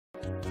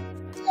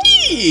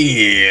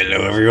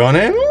Hello everyone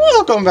and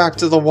welcome back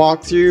to the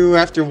walkthrough.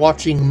 After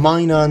watching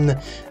Minun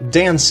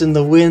dance in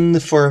the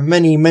wind for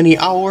many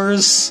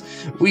hours,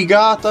 we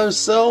got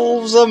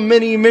ourselves a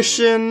mini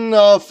mission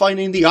of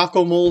finding the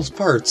Akomole's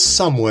parts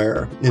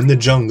somewhere in the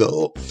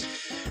jungle.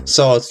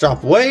 So it's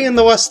dropped way in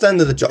the west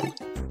end of the jungle.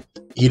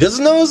 He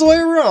doesn't know his way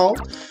around,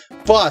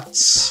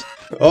 but...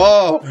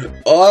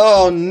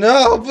 Oh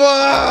no,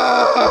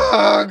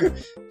 bug!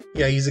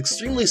 Yeah, he's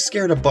extremely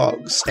scared of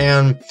bugs,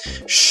 and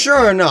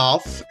sure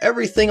enough,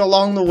 everything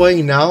along the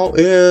way now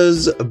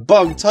is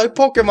bug-type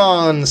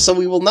Pokemon, so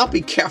we will not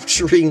be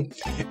capturing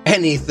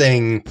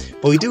anything.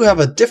 But we do have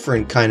a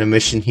different kind of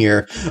mission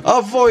here,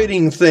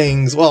 avoiding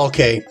things. Well,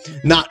 okay,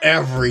 not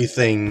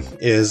everything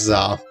is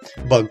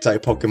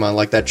bug-type Pokemon,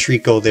 like that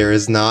Trico there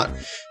is not.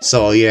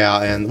 So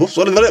yeah, and whoops,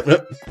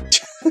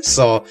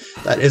 so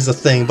that is a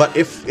thing. But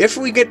if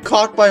we get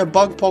caught by a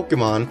bug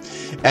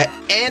Pokemon at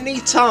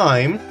any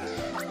time,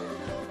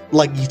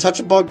 like you touch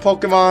a bug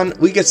Pokemon,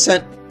 we get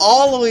sent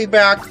all the way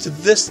back to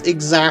this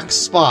exact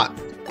spot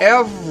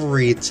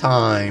every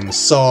time.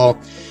 So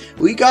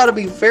we gotta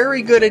be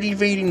very good at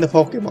evading the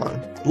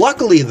Pokemon.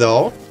 Luckily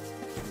though,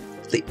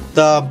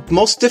 the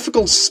most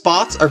difficult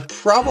spots are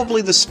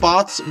probably the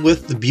spots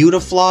with the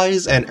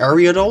Beautiflies and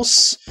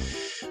Ariados.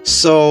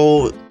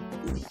 So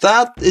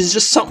that is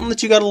just something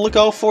that you gotta look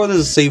out for.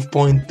 There's a save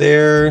point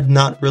there,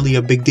 not really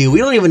a big deal. We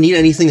don't even need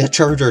anything to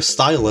charge our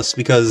stylus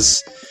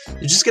because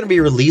it's just gonna be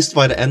released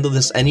by the end of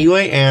this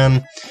anyway,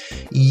 and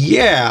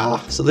yeah,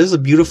 so there's a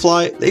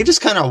Beautifly. They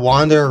just kind of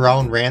wander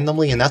around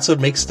randomly, and that's what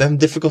makes them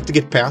difficult to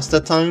get past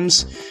at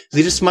times.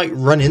 They just might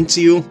run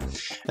into you.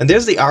 And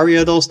there's the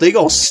Ariados. They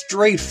go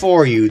straight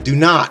for you. Do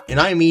not, and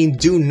I mean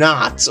do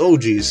not, oh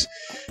geez,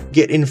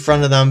 get in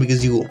front of them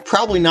because you will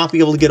probably not be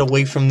able to get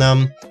away from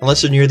them.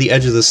 Unless you're near the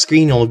edge of the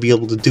screen, you'll be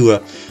able to do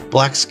a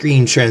black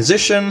screen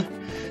transition.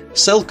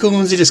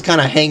 Silcoons, you're just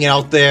kind of hanging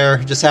out there,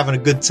 just having a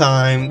good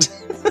time.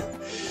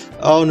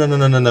 Oh,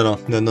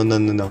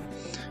 no.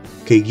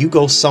 Okay, you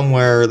go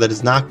somewhere that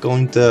is not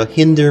going to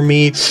hinder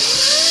me.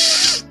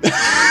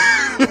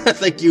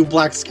 Thank you,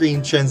 black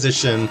screen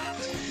transition.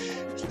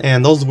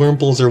 And those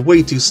Wurmples are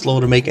way too slow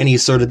to make any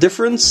sort of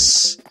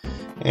difference.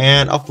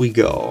 And up we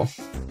go.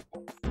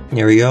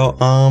 There we go.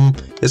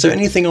 Is there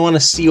anything I want to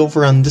see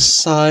over on this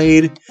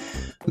side?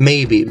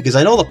 Maybe, because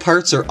I know the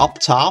parts are up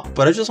top,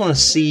 but I just want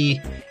to see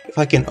if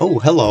I can... Oh,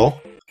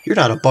 hello. You're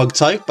not a bug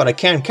type, but I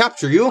can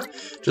capture you,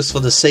 just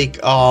for the sake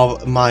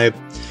of my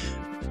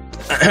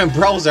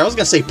browser. I was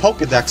gonna say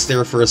Pokedex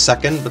there for a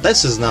second, but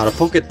this is not a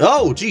Poke...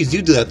 Oh, geez,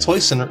 you do that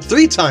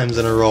three times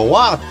in a row.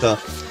 What the...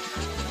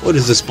 What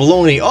is this,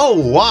 baloney? Oh,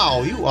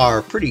 wow, you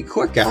are pretty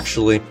quick,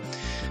 actually.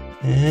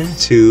 And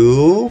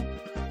 2,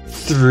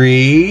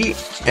 3,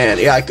 and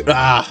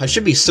yeah, I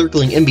should be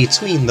circling in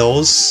between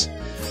those.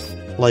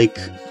 Like,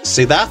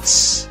 say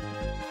that's...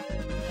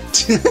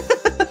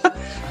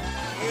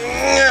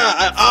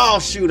 Oh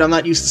shoot, I'm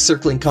not used to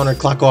circling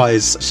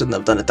counterclockwise. I shouldn't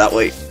have done it that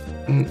way.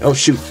 Oh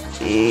shoot.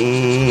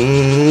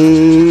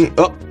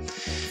 Oh,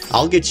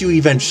 I'll get you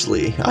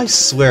eventually. I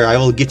swear I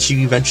will get you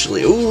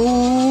eventually. Ooh,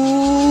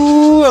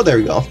 oh, there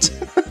we go.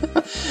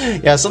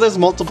 Yeah, so there's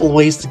multiple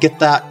ways to get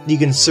that. You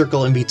can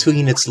circle in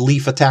between its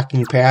leaf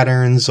attacking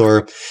patterns,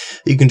 or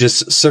you can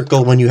just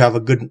circle when you have a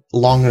good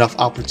long enough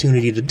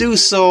opportunity to do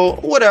so.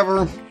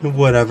 Whatever.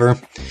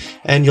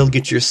 And you'll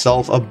get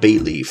yourself a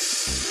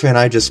Bayleaf. And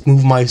I just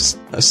move my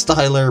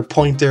styler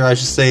pointer, I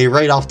should say,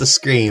 right off the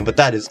screen, but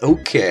that is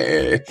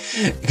okay,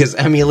 because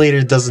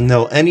emulator doesn't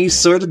know any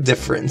sort of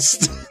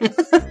difference.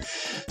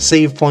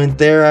 Save point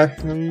there.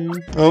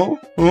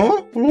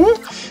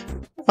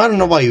 I don't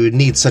know why you would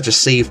need such a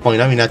save point.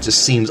 I mean, that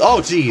just seems...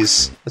 Oh,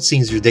 geez. That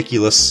seems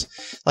ridiculous.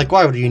 Like,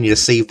 why would you need a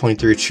save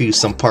point to retrieve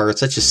some parts?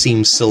 That just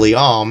seems silly.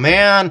 Oh,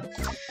 man.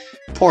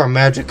 Poor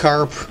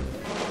Magikarp.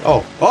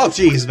 Oh,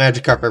 geez.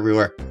 Magikarp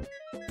everywhere.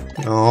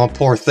 Oh,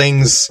 poor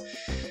things.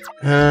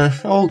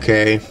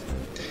 Okay.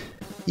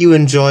 You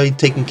enjoy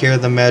taking care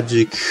of the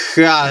magic.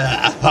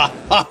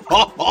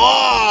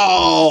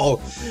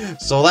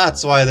 So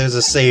that's why there's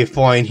a save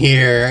point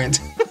here.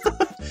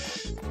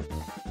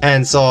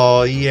 And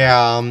so,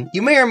 yeah,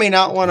 you may or may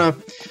not want to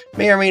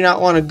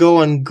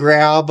go and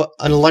grab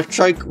an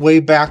Electrike way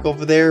back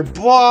over there,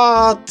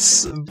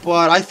 but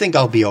I think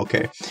I'll be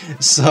okay.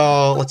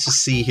 So let's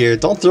just see here.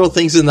 Don't throw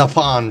things in the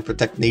pond.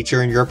 Protect nature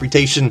and your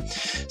reputation.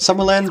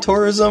 Summerland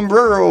Tourism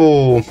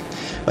Bureau.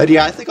 But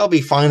yeah, I think I'll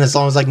be fine as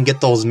long as I can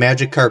get those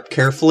Magikarp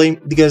carefully,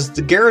 because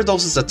the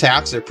Gyarados'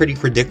 attacks are pretty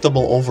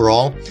predictable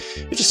overall.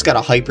 It just got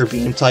a Hyper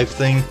Beam type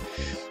thing.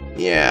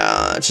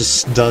 Yeah, it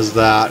just does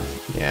that.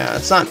 Yeah,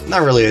 it's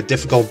not really a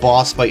difficult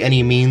boss by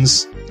any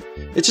means.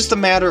 It's just a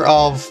matter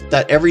of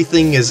that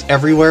everything is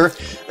everywhere.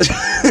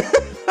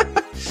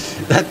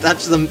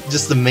 That's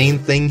just the main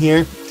thing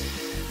here.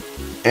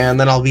 And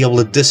then I'll be able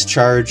to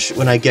discharge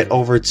when I get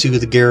over to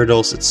the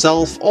Gyarados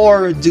itself,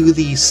 or do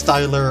the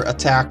Styler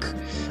attack.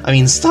 I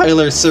mean,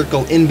 Styler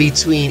circle in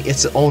between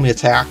its own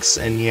attacks,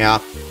 and yeah.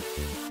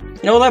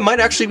 You know, that might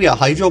actually be a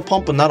Hydro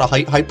Pump and not a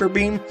Hyper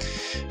Beam,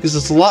 because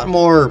it's a lot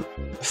more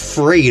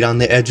frayed on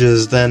the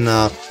edges than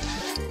a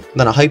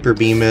hyper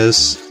beam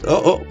is.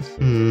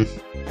 I'm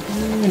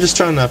just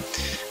trying to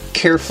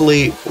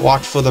carefully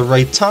watch for the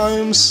right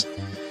times.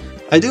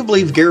 I do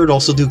believe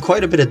Gyarados will do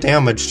quite a bit of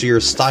damage to your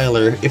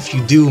Styler if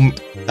you do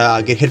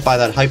get hit by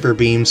that hyper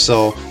beam,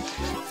 so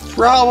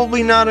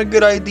probably not a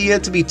good idea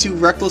to be too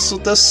reckless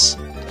with this.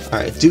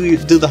 Alright, do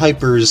the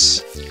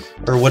hypers,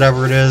 or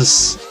whatever it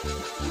is.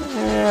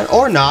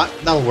 Or not,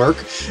 that'll work.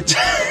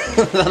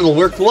 That'll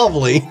work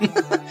lovely.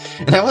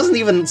 And I wasn't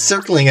even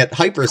circling at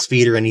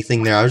hyperspeed or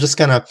anything there. I was just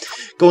kind of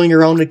going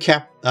around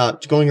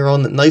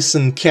nice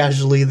and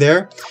casually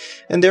there.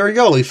 And there we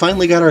go. We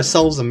finally got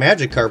ourselves a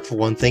Magikarp for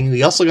one thing.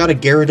 We also got a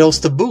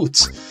Gyarados to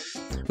boot.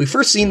 We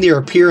first seen their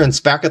appearance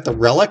back at the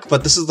Relic,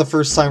 but this is the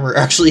first time we're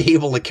actually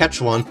able to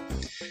catch one.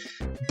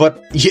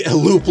 But yeah,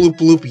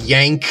 loop,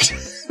 yank.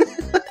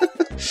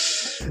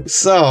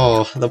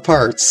 So, the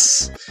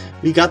parts.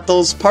 We got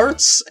those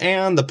parts,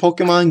 and the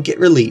Pokemon get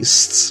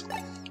released.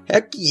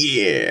 Heck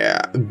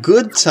yeah!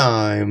 Good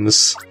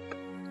times.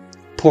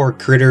 Poor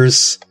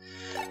critters.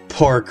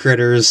 Poor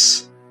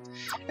critters.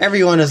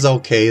 Everyone is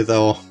okay,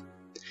 though.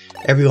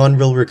 Everyone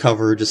will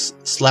recover.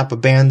 Just slap a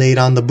band-aid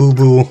on the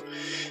boo-boo,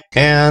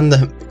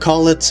 and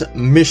call it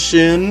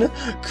mission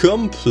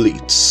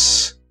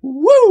complete.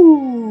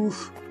 Woo!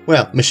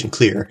 Well, mission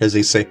clear, as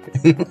they say.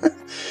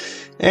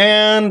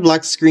 And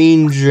black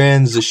screen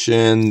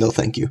transition. No,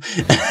 thank you.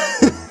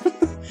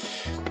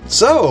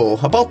 So,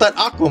 about that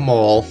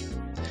Aquamole.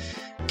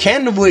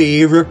 Can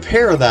we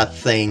repair that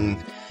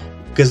thing?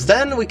 Because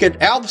then we could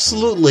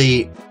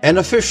absolutely and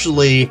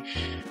officially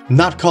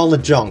not call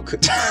it junk.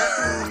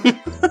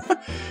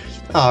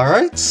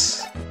 Alright.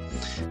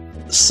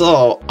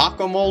 So,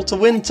 Aquamole to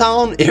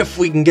Windtown, if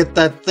we can get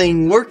that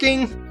thing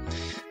working.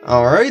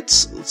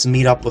 Alright, let's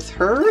meet up with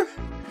her.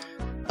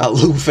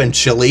 Loof and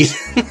Chili.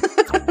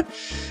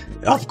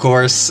 Of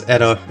course,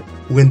 at a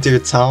winter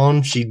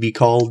town, she'd be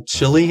called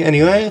Chili.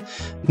 Anyway,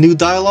 new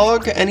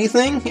dialogue?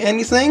 Anything?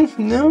 Anything?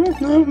 No?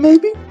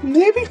 Maybe?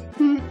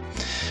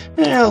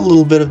 Yeah, a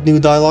little bit of new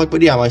dialogue,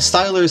 but yeah, my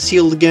Styler's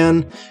healed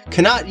again.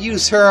 Cannot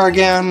use her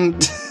again.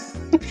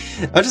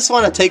 I just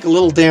want to take a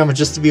little damage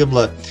just to be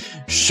able to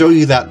show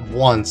you that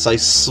once, I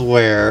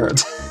swear.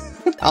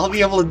 I'll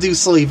be able to do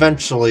so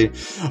eventually.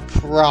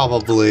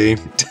 Probably.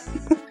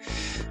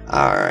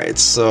 Alright,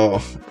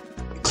 so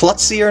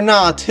klutzy or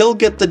not, he'll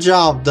get the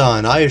job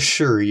done, I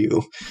assure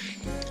you.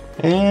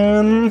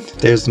 And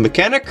there's the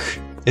mechanic.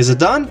 Is it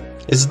done?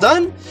 Is it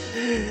done?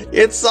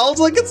 It sounds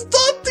like it's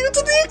done due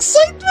to the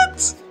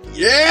excitement!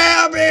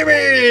 Yeah,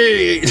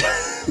 baby!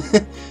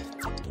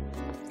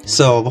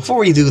 So, before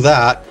we do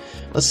that,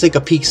 let's take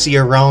a peek-see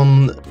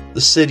around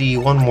the city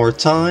one more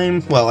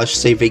time. Well, I should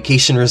say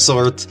vacation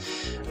resort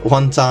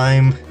one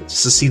time,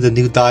 just to see the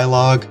new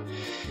dialogue.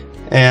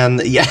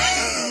 And yeah,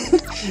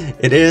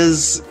 it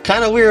is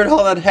kind of weird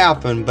how that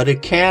happened, but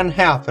it can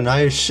happen,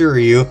 I assure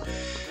you.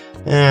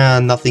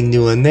 And nothing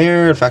new in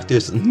there. In fact,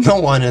 there's no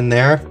one in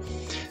there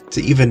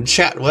to even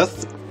chat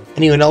with.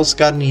 Anyone else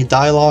got any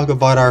dialogue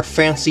about our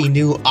fancy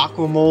new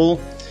Aquamole?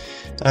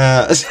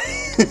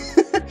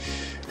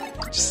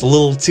 Just a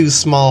little too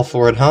small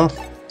for it, huh?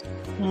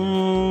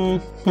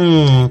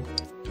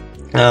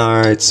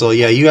 Alright, so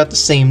yeah, you got the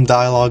same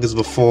dialogue as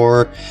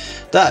before.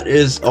 That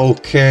is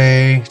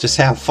okay. Just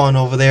have fun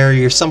over there.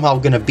 You're somehow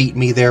gonna beat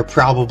me there,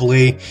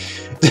 probably.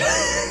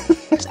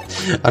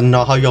 I don't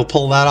know how you'll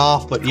pull that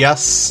off, but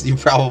yes, you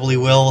probably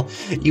will.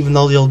 Even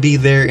though you'll be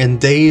there in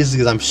days,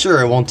 because I'm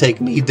sure it won't take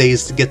me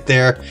days to get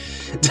there.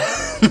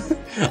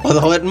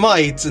 Although it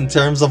might, in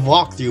terms of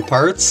walkthrough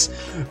parts.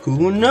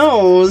 Who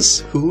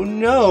knows? Who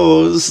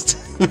knows?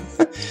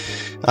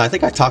 I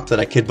think I talked to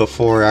that kid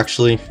before,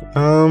 actually.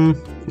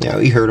 Yeah,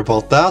 we heard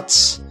about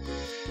that.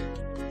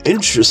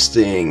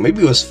 Interesting.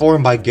 Maybe it was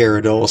formed by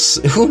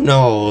Gyarados. Who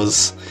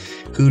knows?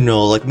 Who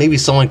knows? Like, maybe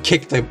someone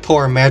kicked the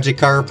poor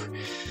Magikarp,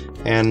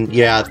 and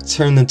yeah, it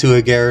turned into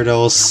a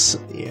Gyarados.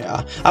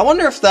 Yeah. I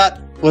wonder if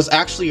that was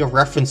actually a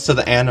reference to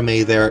the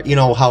anime there. You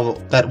know, how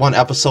that one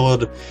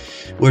episode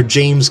where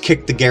James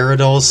kicked the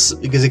Gyarados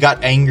because he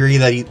got angry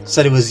that he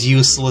said it was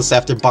useless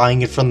after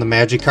buying it from the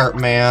Magikarp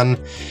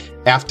man,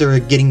 after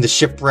getting the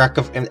shipwreck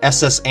of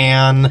SS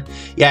Anne.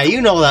 Yeah,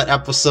 you know that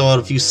episode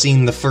if you've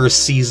seen the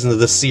first season of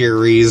the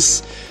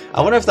series.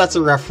 I wonder if that's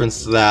a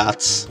reference to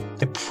that.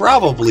 It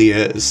probably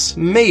is.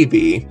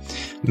 Maybe.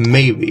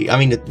 Maybe. I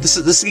mean,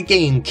 this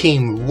game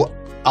came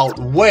out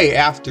way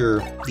after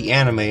the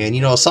anime, and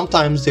you know,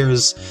 sometimes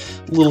there's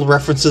little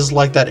references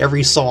like that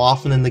every so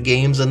often in the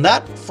games, and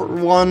that, for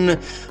one,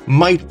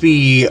 might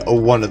be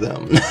one of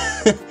them.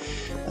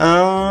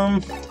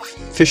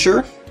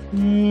 Fisher?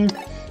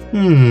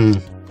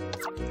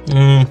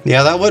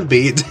 Yeah, that would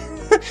be.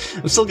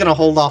 I'm still gonna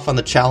hold off on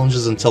the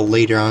challenges until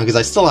later on, because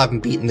I still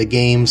haven't beaten the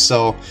game,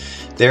 so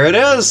there it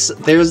is!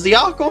 There's the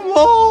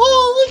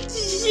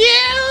Aquamole!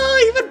 Yeah!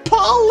 Even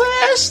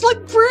polished!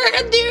 Like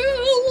brand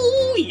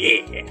new!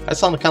 Yeah! I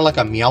sounded kind of like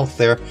a Meowth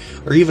there,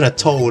 or even a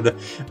Toad.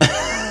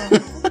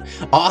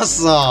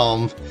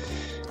 Awesome!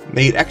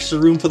 Made extra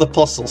room for the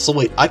puzzle. So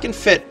wait, I can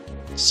fit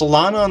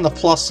Solana on the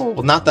plus hole,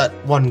 but not that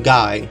one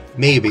guy.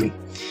 Maybe.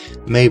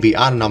 Maybe.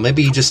 I don't know.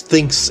 Maybe he just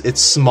thinks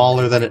it's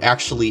smaller than it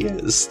actually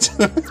is.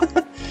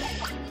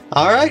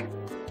 Alright.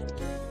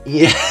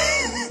 Yeah.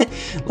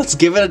 Let's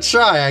give it a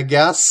try, I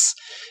guess.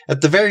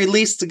 At the very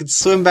least, it can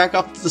swim back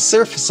up to the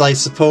surface, I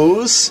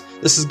suppose.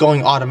 This is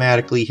going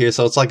automatically here,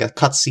 so it's like a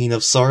cutscene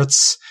of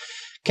sorts.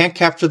 Can't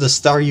capture the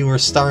star you or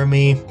star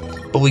me,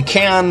 but we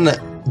can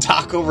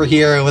dock over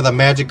here with a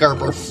magic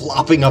arbor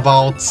flopping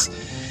about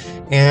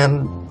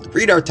and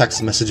read our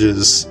text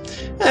messages.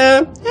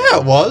 Yeah,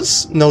 it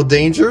was. No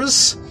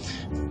dangers.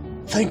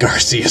 Thank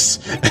Arceus.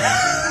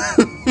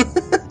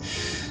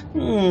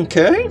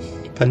 Okay.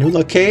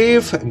 Panula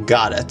Cave.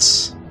 Got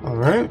it.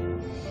 Alright.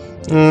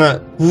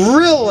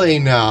 Really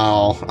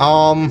now?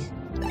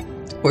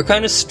 We're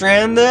kind of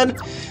stranded?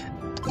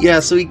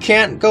 Yeah, so we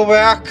can't go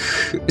back.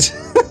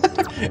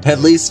 At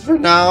least for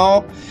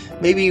now.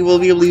 Maybe we'll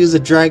be able to use a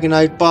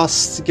Dragonite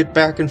bus to get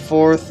back and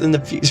forth in the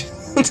future.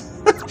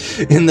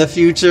 In the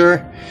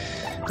future.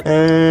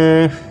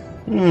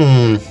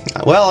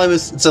 Well,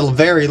 it's a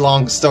very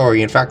long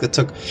story. In fact, it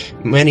took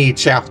many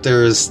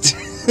chapters.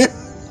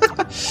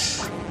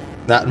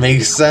 That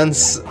makes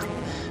sense.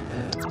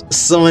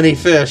 So many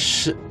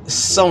fish.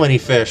 So many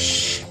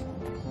fish.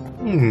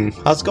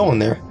 How's it going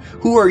there?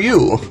 Who are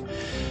you?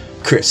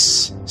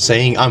 Chris.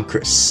 Saying I'm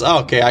Chris.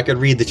 Okay, I could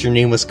read that your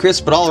name was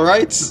Chris, but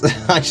alright.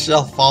 I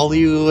shall follow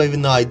you,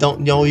 even though I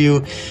don't know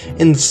you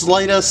in the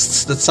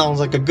slightest. That sounds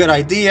like a good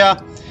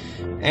idea.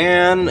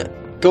 And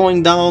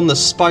going down the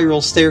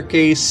spiral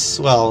staircase,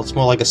 well, it's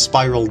more like a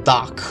spiral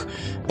dock.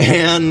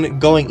 And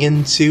going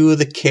into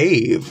the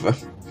cave.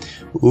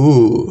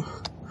 Ooh.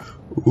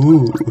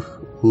 Ooh.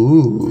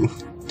 Ooh.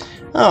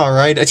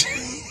 Alright.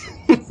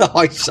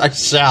 I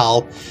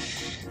shall.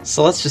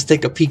 So let's just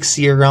take a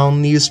peek-see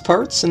around these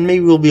parts, and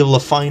maybe we'll be able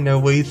to find our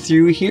way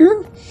through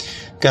here.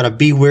 Gotta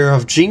beware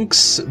of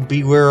Jinx,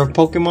 beware of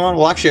Pokemon.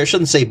 Well, actually, I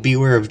shouldn't say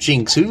beware of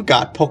Jinx. We've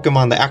got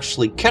Pokemon to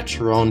actually catch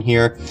around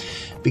here.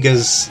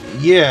 Because,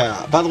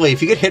 yeah, by the way,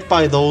 if you get hit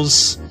by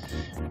those,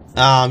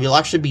 you'll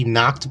actually be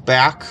knocked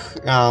back.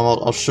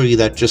 I'll show you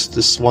that just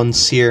this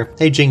once here.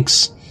 Hey,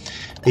 Jinx.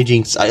 Hey,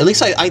 Jinx. At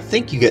least I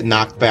think you get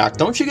knocked back.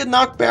 Don't you get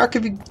knocked back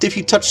if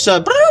you touch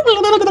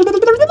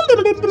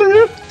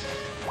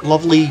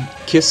lovely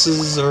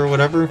kisses or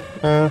whatever?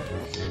 I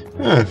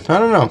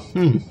don't know.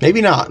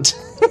 Maybe not.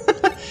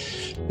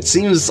 It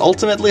seems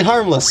ultimately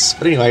harmless.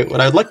 But anyway,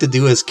 what I'd like to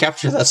do is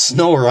capture that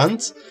snow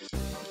runt.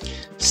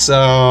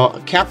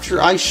 So,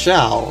 capture I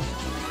shall.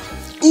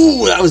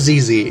 Ooh, that was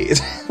easy.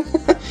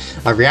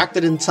 I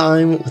reacted in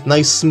time with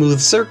nice smooth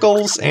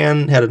circles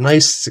and had a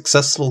nice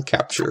successful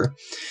capture.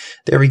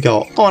 There we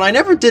go. Oh, and I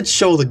never did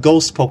show the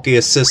Ghost Poke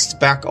Assist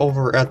back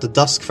over at the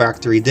Dusk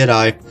Factory, did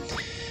I?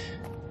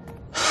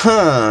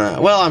 Huh.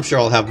 Well, I'm sure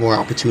I'll have more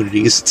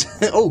opportunities.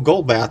 Oh,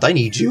 Golbat, I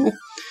need you.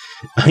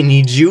 I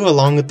need you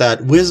along with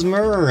that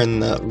Whismur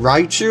and the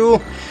Raichu.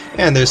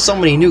 And there's so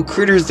many new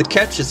critters to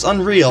catch, it's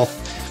unreal.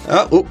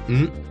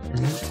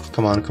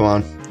 Come on, come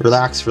on.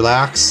 Relax,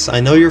 relax. I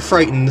know you're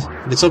frightened,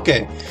 but it's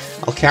okay.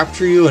 I'll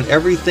capture you and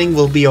everything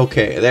will be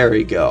okay. There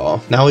we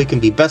go. Now we can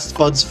be best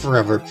buds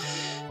forever.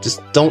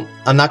 Just don't...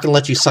 I'm not gonna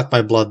let you suck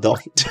my blood, though.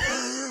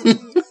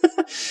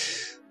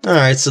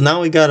 Alright, so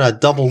now we got a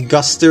double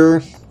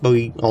Guster, but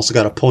we also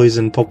got a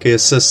Poison Poke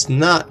Assist.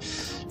 Not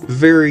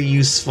very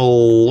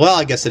useful... Well,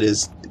 I guess it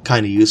is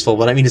kind of useful,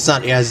 but I mean, it's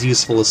not as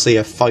useful as, say,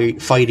 a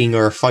fighting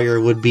or a fire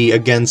would be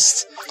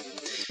against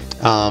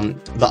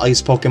the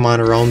ice Pokemon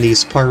around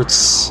these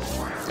parts.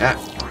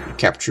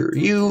 Capture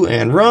you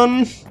and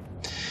run.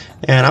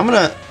 And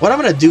what I'm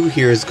gonna do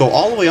here is go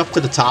all the way up to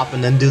the top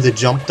and then do the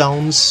jump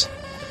downs,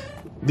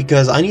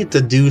 because I need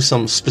to do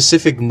some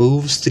specific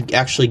moves to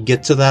actually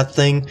get to that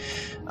thing.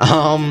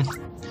 I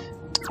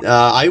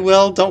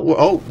will. Don't.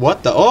 Oh,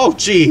 what the? Oh,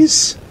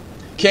 jeez.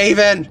 Cave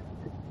in.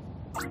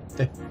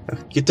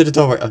 Get to the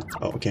door.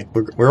 Oh, okay.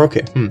 We're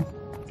okay.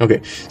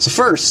 Okay. So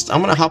first,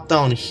 I'm gonna hop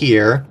down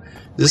here.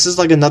 This is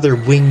like another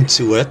wing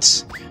to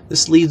it.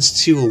 This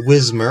leads to a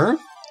Whismur.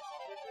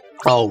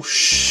 Oh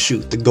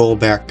shoot! The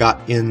Golbat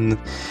got in.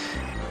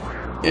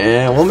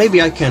 Yeah. Well,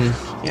 maybe I can.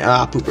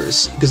 Yeah,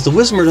 poopers. Because the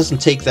Whismur doesn't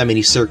take that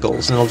many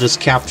circles, and I'll just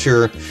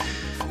capture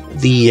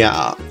the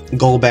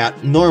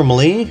Golbat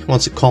normally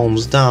once it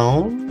calms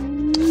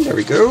down. There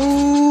we go.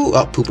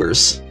 Oh,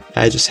 poopers.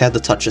 I just had to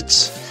touch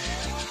it.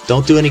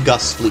 Don't do any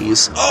gusts,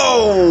 please.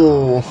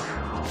 Oh!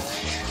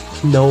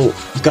 No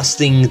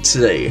gusting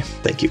today.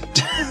 Thank you.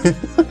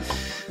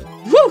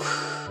 Woo!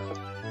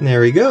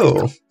 There we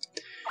go.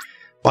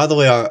 By the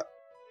way,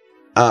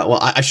 well,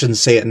 I shouldn't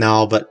say it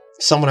now, but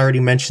someone already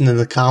mentioned in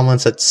the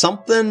comments that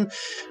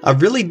a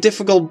really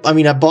difficult, I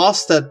mean, a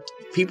boss that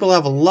people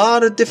have a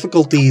lot of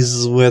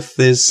difficulties with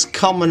is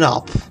coming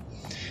up.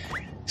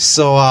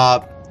 So,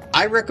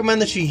 I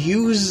recommend that you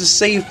use the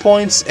save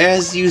points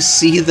as you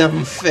see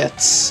them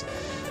fit,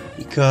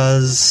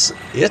 because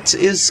it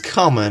is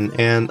coming.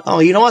 And, oh,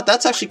 you know what?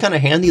 That's actually kind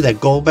of handy that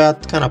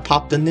Golbat kind of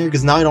popped in there,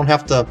 because now I don't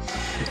have to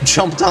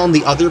jump down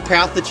the other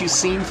path that you've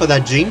seen for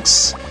that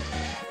Jinx.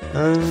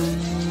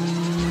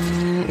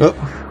 Oh.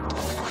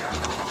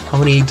 How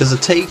many does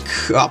it take?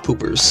 Ah,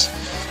 poopers.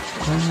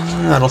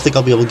 I don't think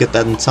I'll be able to get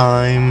that in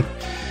time.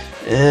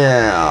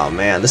 Oh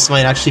man, this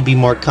might actually be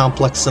more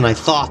complex than I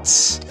thought.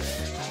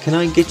 Can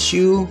I get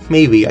you?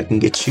 Maybe I can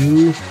get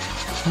you.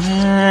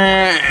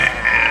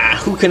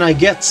 Who can I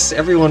get?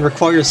 Everyone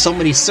requires so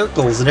many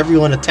circles and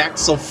everyone attacks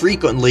so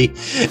frequently.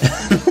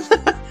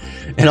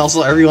 And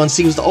also everyone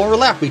seems to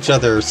overlap each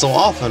other so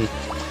often.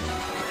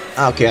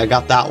 Okay, I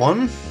got that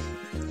one.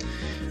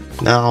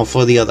 Now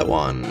for the other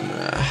one.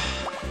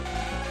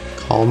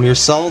 Calm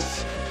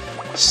yourself.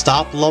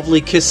 Stop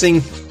lovely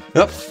kissing.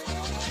 Yep.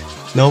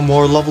 No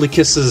more lovely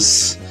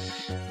kisses.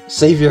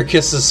 Save your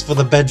kisses for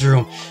the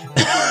bedroom.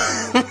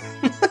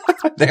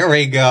 There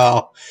we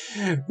go.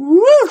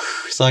 Woo!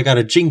 So I got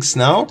a Jinx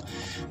now,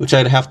 which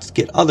I'd have to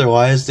get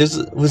otherwise. There's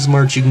a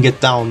Wizmerge you can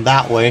get down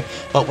that way.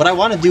 But what I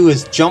want to do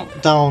is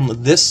jump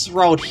down this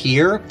route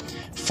here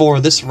for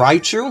this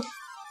Raichu.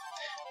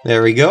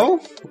 There we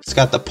go. It's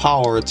got the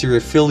power to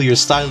refill your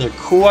styler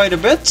quite a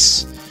bit.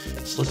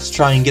 So let's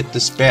try and get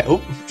this bad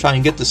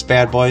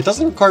boy. It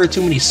doesn't require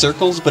too many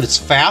circles, but it's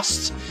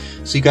fast.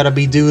 So you gotta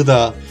be doing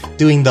the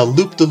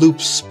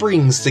loop-de-loop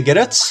springs to get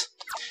it.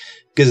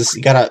 Because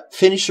you gotta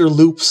finish your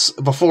loops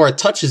before it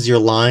touches your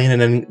line, and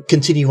then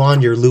continue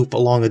on your loop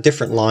along a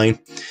different line.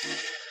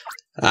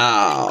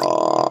 I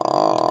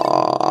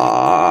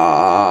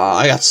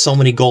got so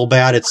many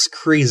Golbat, it's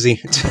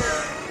crazy.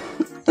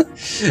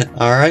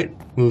 Alright,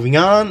 moving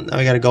on. Now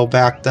I gotta go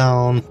back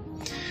down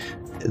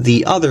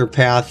the other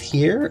path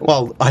here.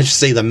 Well, I should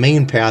say the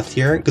main path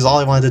here, because all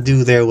I wanted to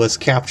do there was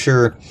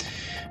capture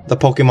the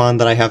Pokemon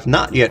that I have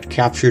not yet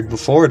captured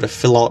before to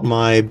fill out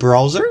my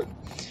browser.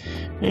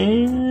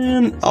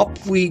 And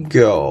up we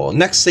go.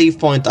 Next save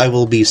point I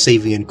will be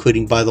saving and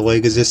quitting, by the way,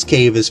 because this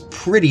cave is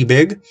pretty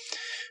big.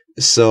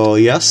 So,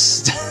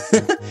 yes.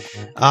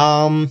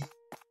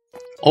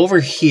 Over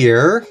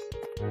here,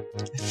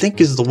 I think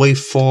is the way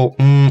forward.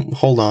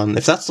 Hold on.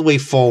 If that's the way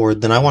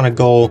forward, then I want to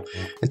go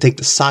and take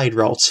the side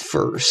routes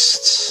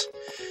first.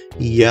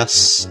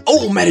 Yes.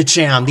 Oh,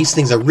 Medicham! These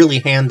things are really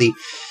handy.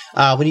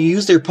 When you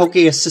use their Poke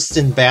Assist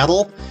in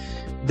battle,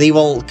 they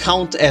will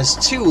count as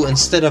 2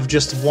 instead of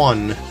just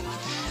 1.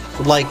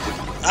 Like,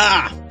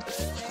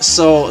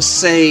 so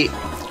say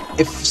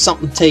if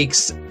something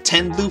takes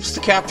 10 loops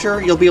to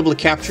capture, you'll be able to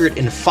capture it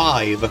in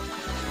 5.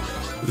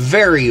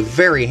 Very,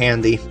 very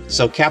handy.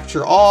 So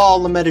capture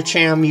all the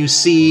Medicham you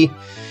see,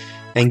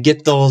 and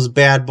get those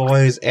bad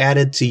boys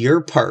added to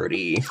your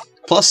party.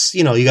 Plus,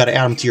 you know, you gotta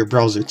add them to your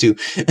browser too.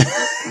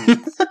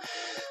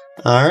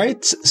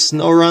 Alright,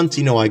 Snorunt,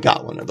 you know I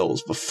got one of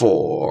those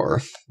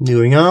before.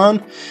 Moving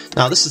on.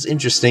 Now this is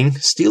interesting.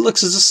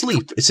 Steelix is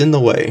asleep. It's in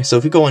the way. So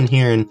if we go in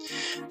here and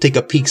take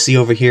a peek-see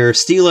over here,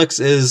 Steelix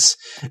is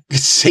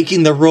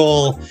taking the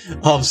role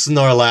of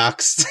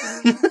Snorlax.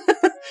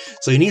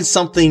 So you need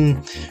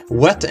something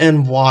wet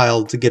and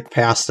wild to get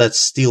past that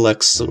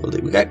Steelix. So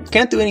we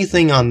can't do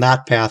anything on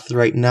that path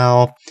right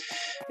now.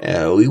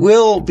 We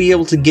will be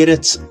able to get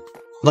it,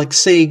 like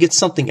say, get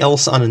something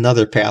else on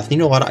another path. You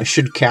know what? I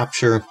should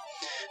capture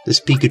this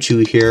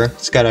Pikachu here.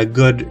 It's got a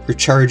good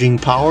recharging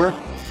power.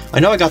 I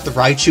know I got the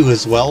Raichu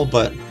as well,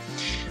 but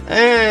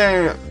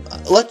as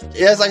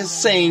I was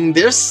saying,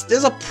 there's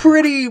a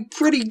pretty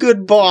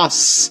good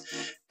boss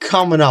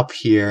coming up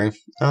here.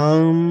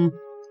 How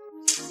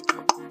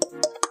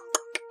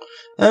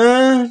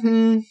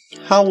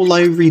will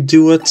I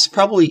redo it?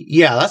 Probably,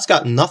 yeah, that's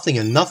got nothing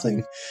and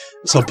nothing.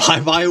 So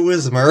bye-bye,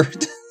 Wizmer.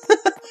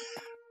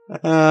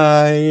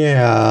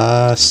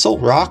 Yeah,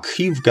 Solrock,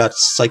 you've got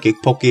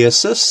Psychic Poke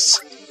Assists.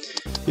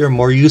 You're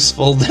more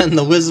useful than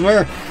the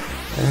Wizmer.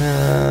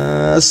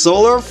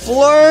 Solar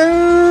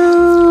Flare!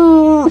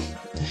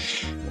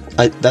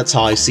 That's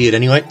how I see it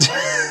anyway.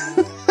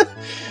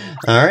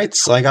 Alright,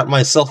 so I got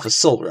myself a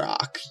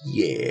Solrock.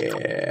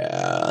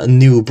 Yeah,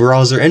 new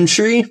browser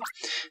entry.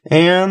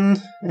 And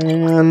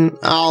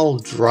I'll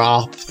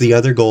drop the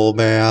other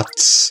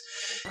Golbats.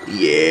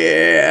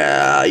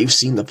 Yeah, you've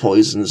seen the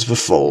poisons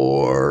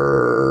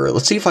before.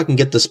 Let's see if I can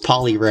get this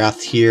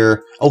Poliwrath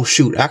here. Oh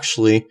shoot,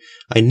 actually,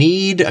 I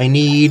need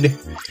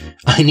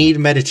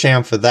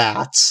Medicham for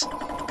that,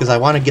 because I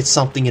want to get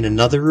something in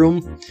another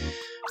room.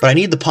 But I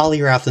need the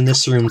Poliwrath in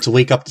this room to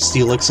wake up the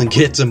Steelix and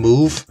get it to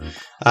move.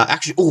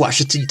 Actually, oh, I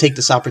should take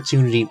this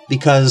opportunity,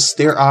 because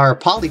there are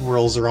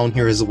Poliwhirls around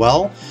here as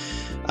well,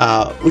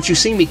 which you've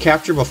seen me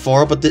capture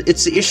before, but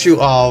it's the issue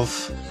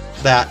of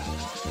that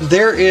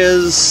there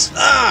is,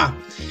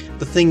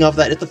 the thing of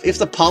that, if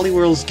the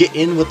Poliwhirls get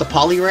in with the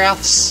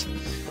Poliwraths,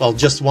 well,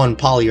 just one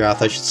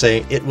Poliwrath, I should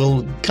say, it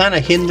will kind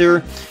of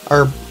hinder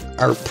our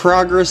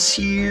progress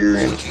here,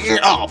 and,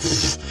 oh,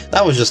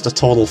 that was just a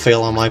total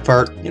fail on my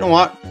part. You know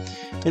what?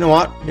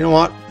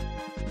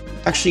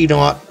 Actually, you know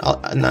what?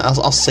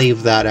 I'll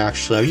save that,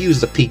 actually. I'll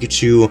use the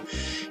Pikachu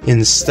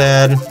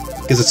instead,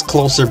 because it's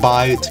closer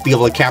by to be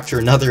able to capture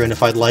another, and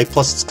if I'd like,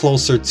 plus it's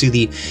closer to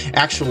the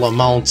actual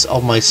amount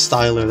of my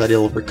styler that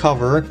it'll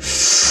recover.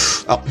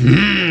 Oh,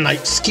 I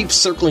just keep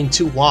circling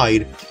too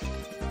wide.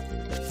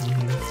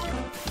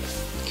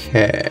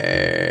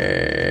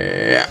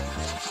 Okay. Yeah.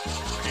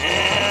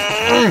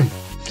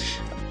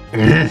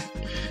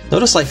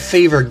 Notice I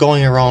favor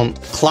going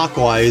around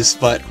clockwise,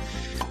 but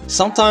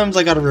sometimes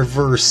I gotta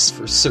reverse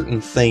for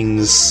certain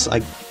things.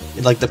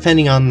 Like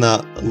depending on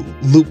the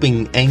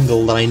looping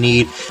angle that I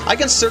need. I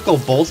can circle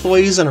both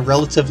ways in a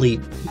relatively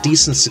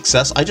decent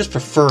success. I just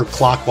prefer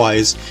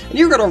clockwise. And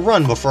you're gonna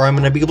run before I'm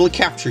gonna be able to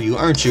capture you,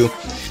 aren't you?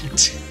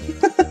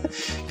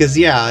 Because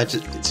yeah, it's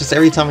just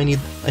every time I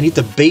need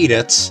to bait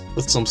it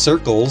with some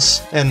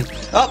circles, and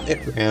oh, it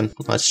ran.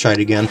 Let's try it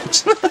again.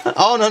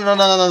 Oh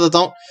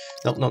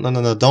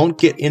no! Don't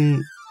get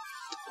in.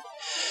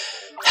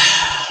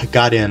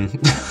 Got in.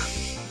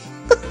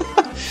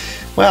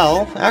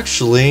 Well,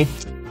 actually,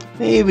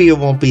 maybe it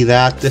won't be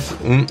that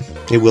difficult.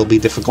 It will be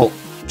difficult.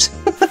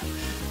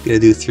 Gonna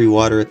do 3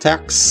 water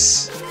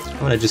attacks. I'm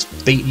gonna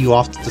just bait you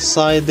off to the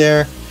side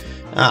there.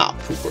 Ah,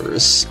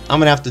 poopers. I'm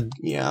gonna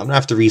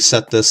have to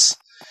reset this.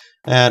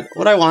 And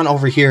what I want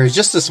over here is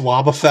just this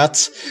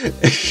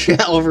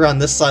Wobbuffet over on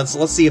this side. So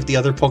let's see if the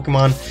other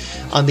Pokemon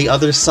on the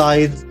other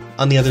side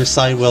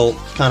will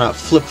kind of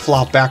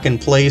flip-flop back in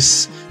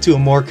place to a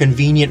more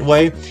convenient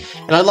way.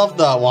 And I love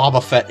the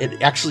Wobbuffet.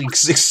 It actually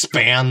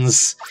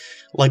expands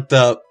like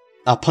the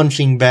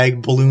punching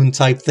bag balloon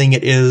type thing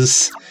it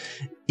is.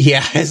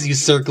 Yeah, as you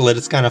circle it,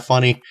 it's kind of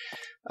funny.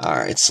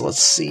 Alright, so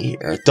let's see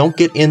here. Don't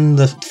get in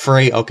the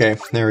fray. Okay,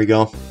 there we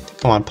go.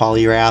 Come on,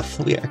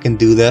 Poliwrath. I can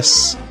do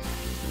this.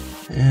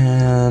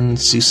 And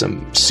let's do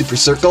some super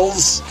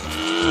circles.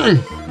 I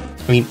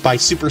mean, by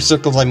super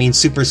circles, I mean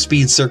super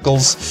speed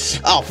circles.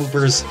 Oh,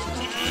 poopers.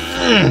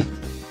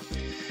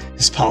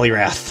 This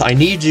Poliwrath, I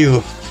need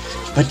you.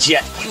 But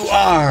yet you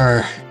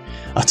are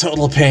a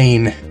total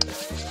pain.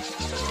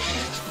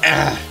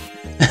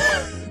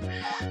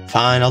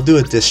 Fine, I'll do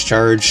a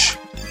discharge.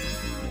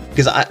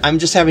 Because I'm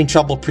just having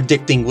trouble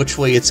predicting which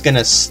way it's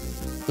gonna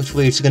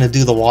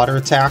do the water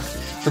attack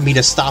for me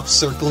to stop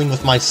circling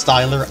with my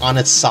styler on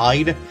its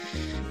side.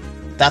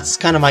 That's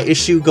kind of my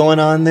issue going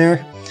on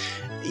there.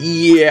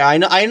 Yeah,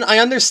 I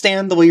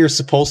understand the way you're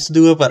supposed to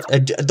do it, but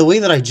the way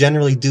that I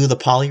generally do the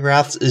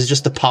Poliwraths is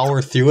just to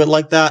power through it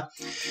like that,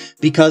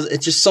 because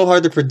it's just so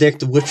hard to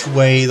predict which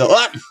way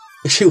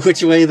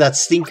that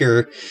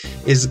stinker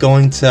is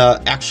going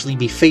to actually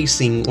be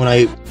facing when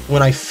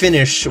I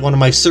finish one of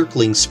my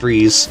circling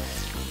sprees.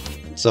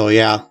 So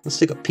yeah, let's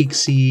take a peek,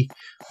 see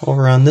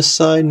over on this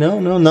side. No,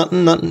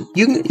 nothing.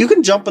 You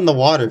can jump in the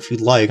water if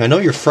you'd like. I know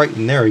you're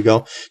frightened. There we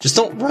go. Just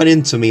don't run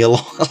into me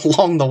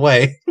along the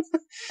way.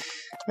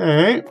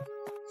 Alright.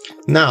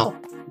 Now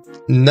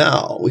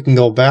we can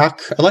go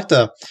back. I'd like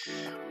to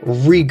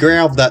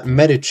re-grab that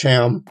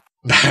Medicham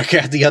back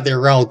at the other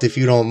route, if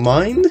you don't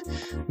mind.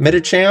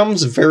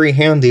 Medicham's very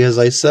handy, as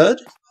I said.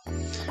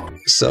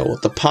 So,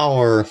 with the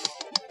power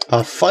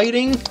of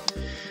fighting,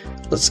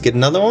 let's get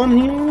another one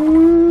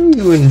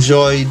here. You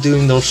enjoy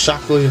doing those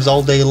shockwaves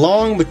all day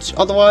long, but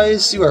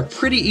otherwise, you are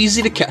pretty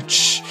easy to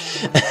catch.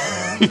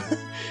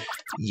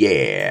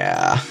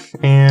 Yeah.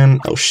 And,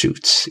 oh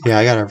shoot. Yeah,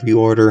 I gotta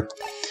reorder.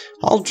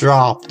 I'll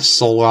drop the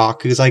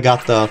Solrock, because I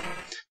got the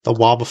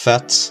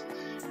Wobbuffets.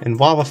 And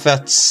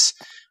Wobbuffets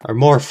are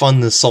more fun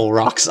than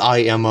Solrocks,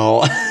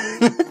 IMO.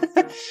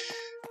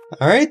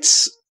 Alright.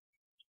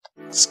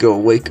 Let's go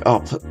wake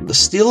up the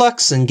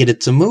Steelix and get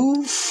it to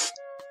move.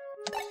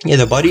 Hey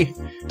there, buddy.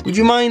 Would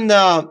you mind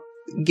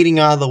getting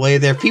out of the way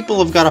there?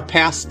 People have got to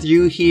pass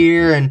through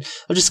here, and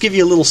I'll just give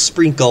you a little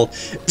sprinkle.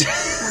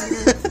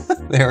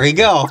 There we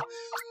go.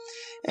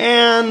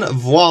 And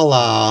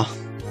voila.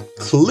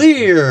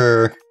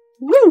 Clear.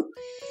 Woo!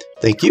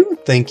 Thank you.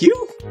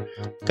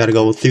 Gotta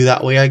go through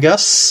that way, I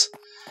guess.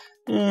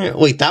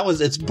 Wait,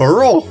 it's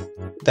Burrow?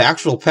 The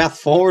actual path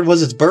forward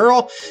was its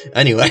Burrow?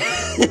 Anyway,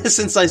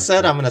 since I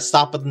said I'm gonna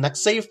stop at the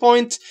next save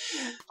point,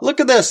 look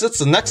at this, it's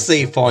the next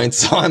save point,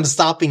 so I'm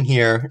stopping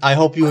here. I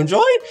hope you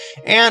enjoyed,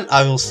 and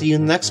I will see you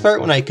in the next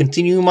part when I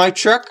continue my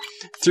trek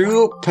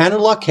through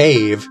Panula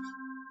Cave.